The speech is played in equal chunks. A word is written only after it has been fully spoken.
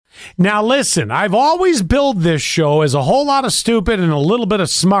Now, listen, I've always billed this show as a whole lot of stupid and a little bit of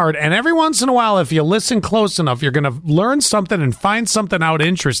smart. And every once in a while, if you listen close enough, you're going to learn something and find something out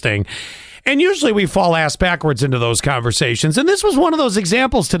interesting. And usually we fall ass backwards into those conversations. And this was one of those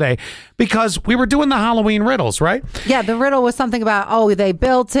examples today because we were doing the Halloween riddles, right? Yeah, the riddle was something about, they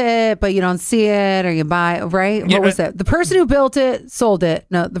built it, but you don't see it or you buy it, right? What was it? The person who built it sold it.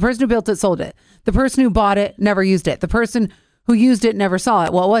 No, the person who built it sold it. The person who bought it never used it. The person who used it never saw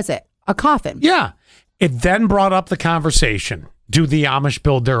it. What was it? A coffin. Yeah. It then brought up the conversation. Do the Amish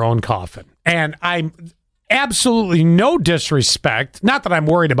build their own coffin? And I'm absolutely no disrespect. Not that I'm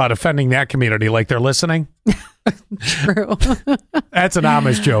worried about offending that community like they're listening. True. That's an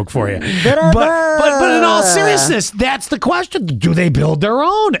Amish joke for you. But in all seriousness, that's the question. Do they build their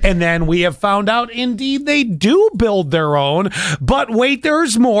own? And then we have found out, indeed, they do build their own. But wait,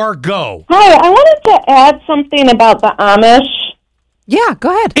 there's more. Go. Hi, I wanted to add something about the Amish. Yeah, go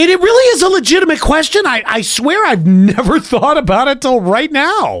ahead. And it really is a legitimate question. I swear I've never thought about it till right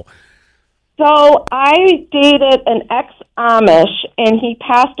now. So I dated an ex-Amish, and he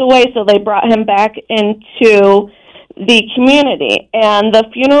passed away, so they brought him back into the community. And the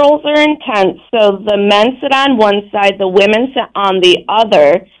funerals are intense, so the men sit on one side, the women sit on the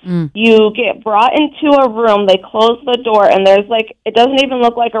other. You get brought into a room, they close the door, and there's it doesn't even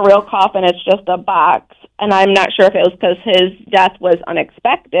look like a real coffin, it's just a box. And I'm not sure if it was because his death was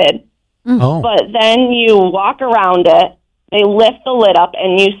unexpected. Oh. But then you walk around it, they lift the lid up,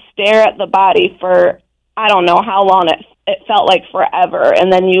 and you stare at the body for, I don't know how long, it felt like forever,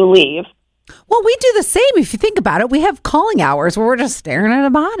 and then you leave. Well, we do the same. If you think about it, we have calling hours where we're just staring at a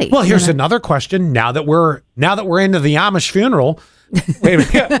body. Well, here's another question. Now that we're into the Amish funeral,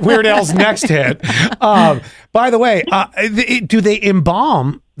 Weird Al's next hit. By the way, do they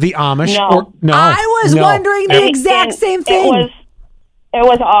embalm the Amish? No. No. I was wondering the exact same thing. It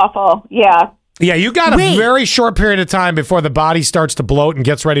was awful. Yeah. Yeah, you got a very short period of time before the body starts to bloat and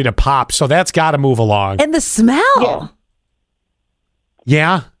gets ready to pop, so that's got to move along. And the smell.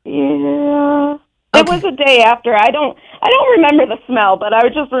 Yeah. Yeah. It was a day after. I don't remember the smell, but I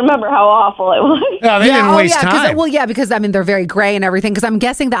just remember how awful it was. Yeah, they didn't waste time. Because they're very gray and everything. Because I'm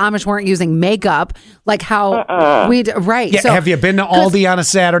guessing the Amish weren't using makeup like how we right. Yeah, so, have you been to Aldi on a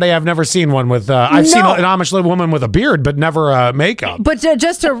Saturday? I've never seen one with. I've seen an Amish little woman with a beard, but never makeup. But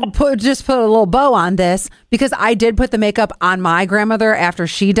just to put a little bow on this, because I did put the makeup on my grandmother after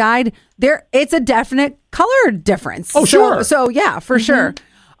she died. It's a definite color difference. Oh, sure. So yeah, for sure.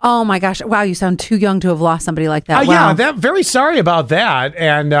 Oh my gosh! Wow, you sound too young to have lost somebody like that. Wow. Yeah, very sorry about that.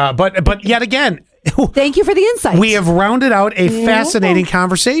 And but yet again, thank you for the insight. We have rounded out a fascinating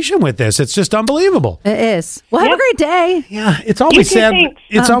conversation with this. It's just unbelievable. It is. Well, have a great day. Yeah, it's always sad.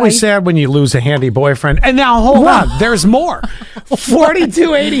 It's always sad when you lose a handy boyfriend. And now hold on, there's more.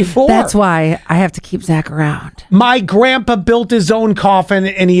 4284. That's why I have to keep Zach around. My grandpa built his own coffin,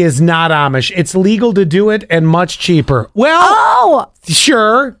 and he is not Amish. It's legal to do it and much cheaper. Well,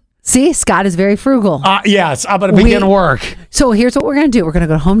 sure. See, Scott is very frugal. Yes, I'm going to begin work. So here's what we're going to do. We're going to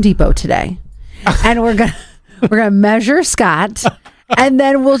go to Home Depot today, and we're gonna measure Scott, and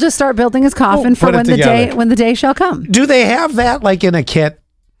then we'll just start building his coffin for when the day shall come. Do they have that in a kit?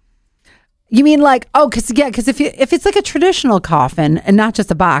 You mean because if it's like a traditional coffin and not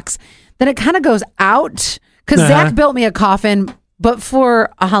just a box, then it kind of goes out. Because Zach built me a coffin, but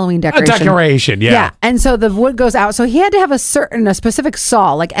for a Halloween decoration. A decoration, yeah. Yeah, and so the wood goes out. So he had to have a specific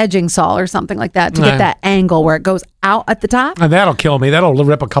saw, like edging saw or something like that, to get that angle where it goes out at the top. And that'll kill me. That'll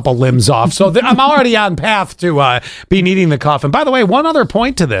rip a couple limbs off. So I'm already on path to be needing the coffin. By the way, one other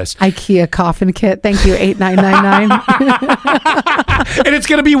point to this. IKEA coffin kit. Thank you, 8999. And it's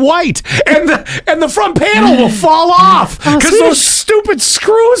going to be white. And the front panel will fall off because those stupid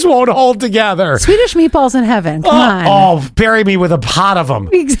screws won't hold together. Swedish meatballs in heaven. Come on. Oh, bury me with a pot of them.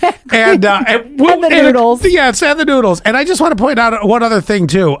 Exactly. And the noodles. Yes, and the noodles. And I just want to point out one other thing,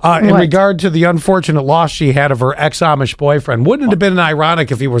 too, in regard to the unfortunate loss she had of her ex-Amish boyfriend. Wouldn't it have been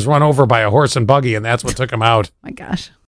ironic if he was run over by a horse and buggy and that's what took him out? My gosh.